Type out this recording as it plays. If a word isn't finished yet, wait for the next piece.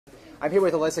I'm here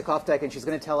with Olesa Kovtek, and she's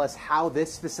going to tell us how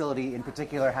this facility in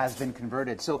particular has been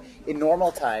converted. So in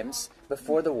normal times,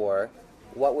 before the war,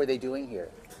 what were they doing here?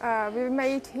 We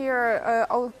made here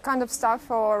all kind of stuff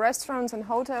for restaurants and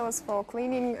hotels, for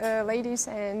cleaning ladies,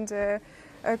 and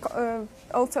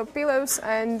also pillows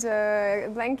and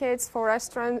blankets for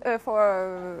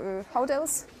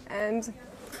hotels, and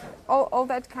all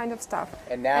that kind of stuff.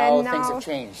 And now things have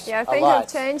changed. Yeah, things have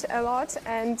changed a lot,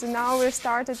 and now we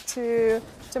started to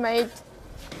make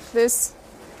this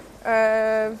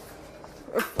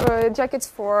jackets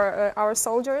for our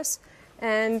soldiers,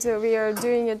 and we are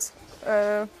doing it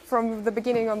from the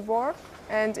beginning of war,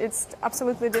 and it's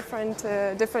absolutely different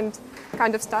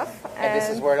kind of stuff. And this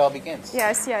is where it all begins?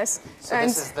 Yes, yes. So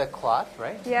this is the cloth,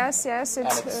 right? Yes, yes.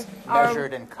 It's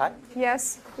measured and cut?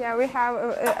 Yes, yeah, we have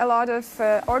a lot of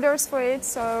orders for it,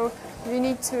 so we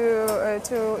need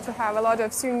to have a lot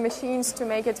of sewing machines to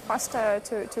make it faster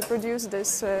to produce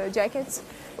these jackets.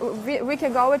 A week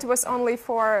ago it was only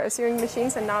 4 sewing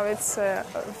machines, and now it's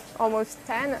almost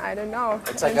 10, I don't know.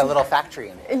 It's like a little factory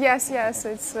in it. Yes, yes,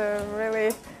 it's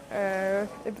really...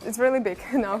 it's really big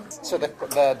now. So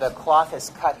the cloth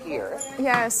is cut here.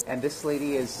 Yes. And this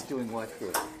lady is doing what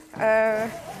here?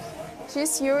 She's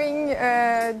sewing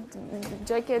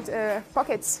jacket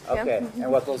pockets. Okay. Yeah.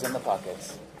 And what goes in the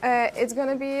pockets? It's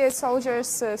gonna be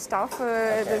soldiers' stuff.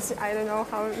 Okay. I don't know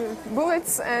how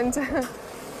bullets and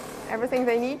everything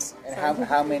they need. And so.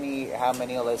 how many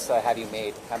Olesa have you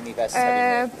made? How many vests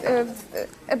have you made?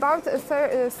 About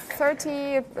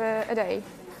 30 a day.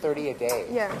 30 a day?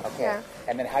 Yeah. Okay. Yeah.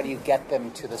 And then how do you get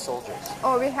them to the soldiers?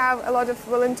 Oh, we have a lot of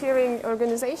volunteering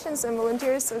organizations and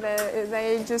volunteers.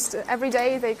 They just, every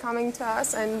day they coming to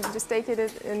us and just take it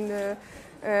in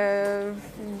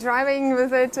driving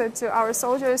with it to our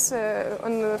soldiers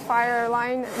on the fire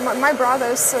line. My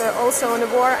brother's also on the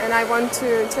war, and I want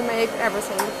to make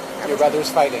everything. Your brother's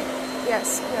fighting?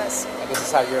 Yes, yes. And this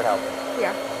is how you're helping?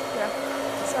 Yeah, yeah.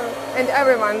 So, and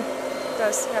everyone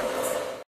does, yeah.